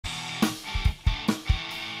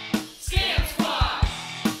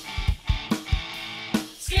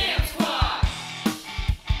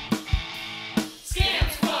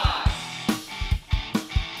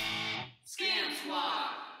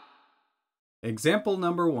Example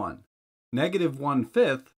number 1.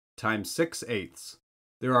 -1/5 times 6/8.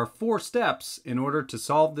 There are 4 steps in order to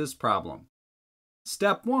solve this problem.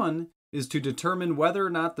 Step 1 is to determine whether or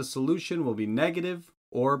not the solution will be negative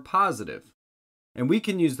or positive. And we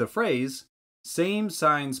can use the phrase, same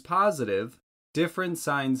signs positive, different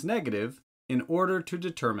signs negative, in order to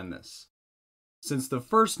determine this. Since the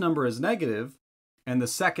first number is negative and the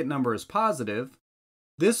second number is positive,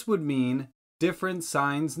 this would mean different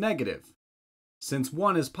signs negative. Since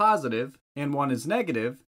one is positive and one is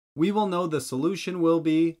negative, we will know the solution will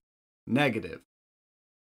be negative.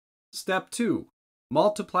 Step 2.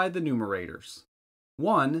 Multiply the numerators.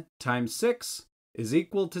 1 times 6 is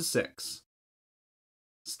equal to 6.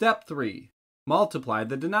 Step 3. Multiply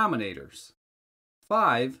the denominators.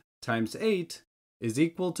 5 times 8 is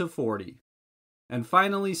equal to 40. And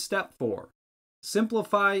finally, step 4.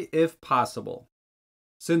 Simplify if possible.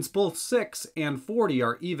 Since both 6 and 40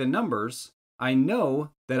 are even numbers, I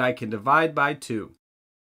know that I can divide by 2.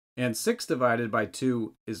 And 6 divided by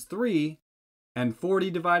 2 is 3, and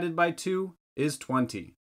 40 divided by 2 is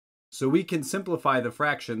 20. So we can simplify the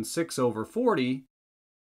fraction 6 over 40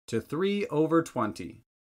 to 3 over 20.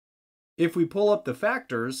 If we pull up the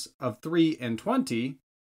factors of 3 and 20,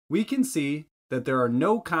 we can see that there are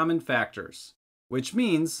no common factors, which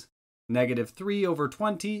means -3 over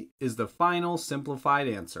 20 is the final simplified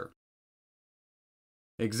answer.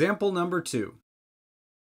 Example number 2.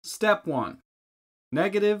 Step 1.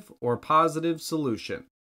 Negative or positive solution.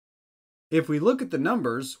 If we look at the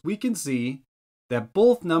numbers, we can see that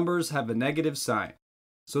both numbers have a negative sign.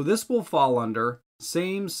 So this will fall under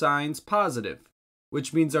same signs positive,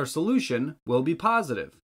 which means our solution will be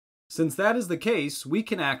positive. Since that is the case, we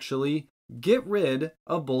can actually get rid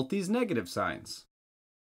of both these negative signs.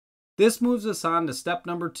 This moves us on to step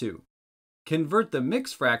number 2. Convert the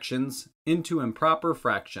mixed fractions into improper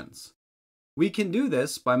fractions. We can do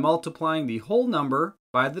this by multiplying the whole number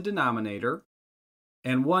by the denominator,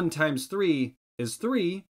 and 1 times 3 is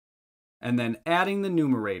 3, and then adding the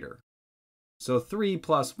numerator. So 3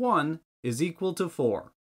 plus 1 is equal to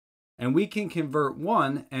 4. And we can convert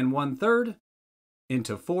 1 and 1/3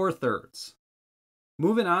 into 4/3.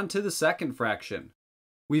 Moving on to the second fraction.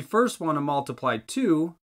 We first want to multiply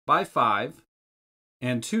 2 by 5,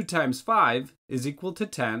 and 2 times 5 is equal to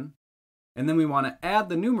 10, and then we want to add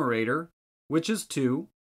the numerator, which is 2,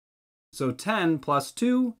 so 10 plus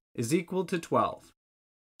 2 is equal to 12.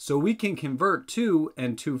 So we can convert 2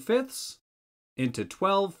 and 2/5 into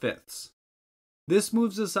 12/5. This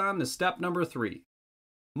moves us on to step number 3.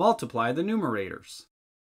 Multiply the numerators.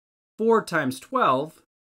 4 times 12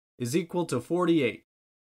 is equal to 48.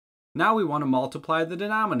 Now we want to multiply the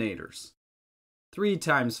denominators. 3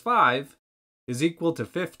 times 5 is equal to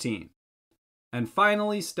 15. And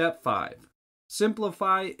finally, step 5.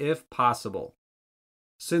 Simplify if possible.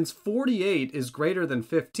 Since 48 is greater than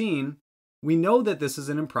 15, we know that this is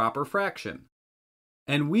an improper fraction.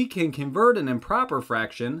 And we can convert an improper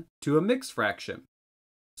fraction to a mixed fraction.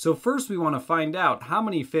 So first we want to find out how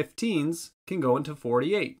many 15s can go into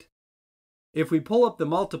 48. If we pull up the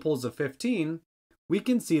multiples of 15, we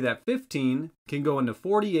can see that 15 can go into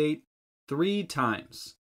 48 3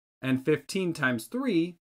 times. And 15 times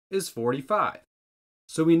 3 is 45.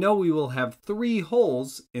 So we know we will have 3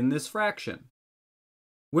 wholes in this fraction.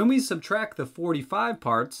 When we subtract the 45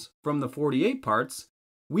 parts from the 48 parts,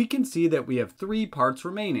 we can see that we have 3 parts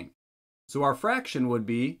remaining. So our fraction would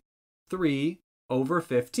be 3 over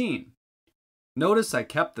 15. Notice I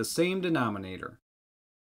kept the same denominator.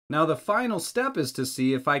 Now the final step is to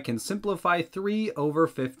see if I can simplify 3 over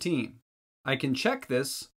 15. I can check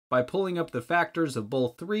this by pulling up the factors of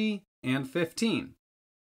both 3 and 15.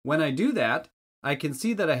 When I do that, I can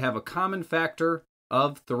see that I have a common factor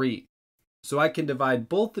of 3. So I can divide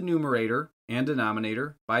both the numerator and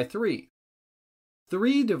denominator by 3.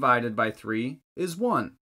 3 divided by 3 is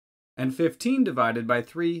 1, and 15 divided by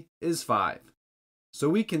 3 is 5. So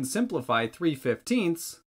we can simplify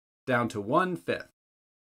 3/15 down to 1/5.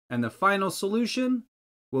 And the final solution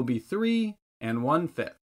will be 3 and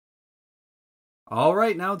 1/5. All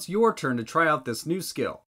right, now it's your turn to try out this new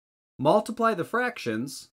skill. Multiply the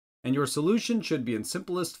fractions, and your solution should be in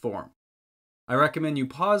simplest form. I recommend you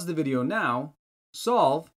pause the video now,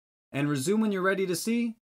 solve, and resume when you're ready to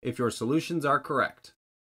see if your solutions are correct.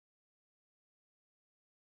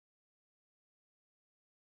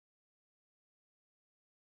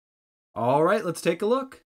 All right, let's take a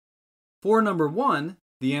look. For number 1,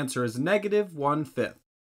 the answer is -1/5.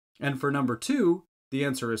 And for number 2, the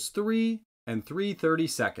answer is 3 and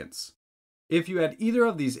 3/32. If you had either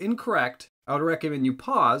of these incorrect, I would recommend you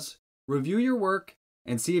pause, review your work,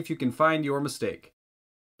 and see if you can find your mistake.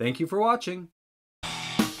 Thank you for watching.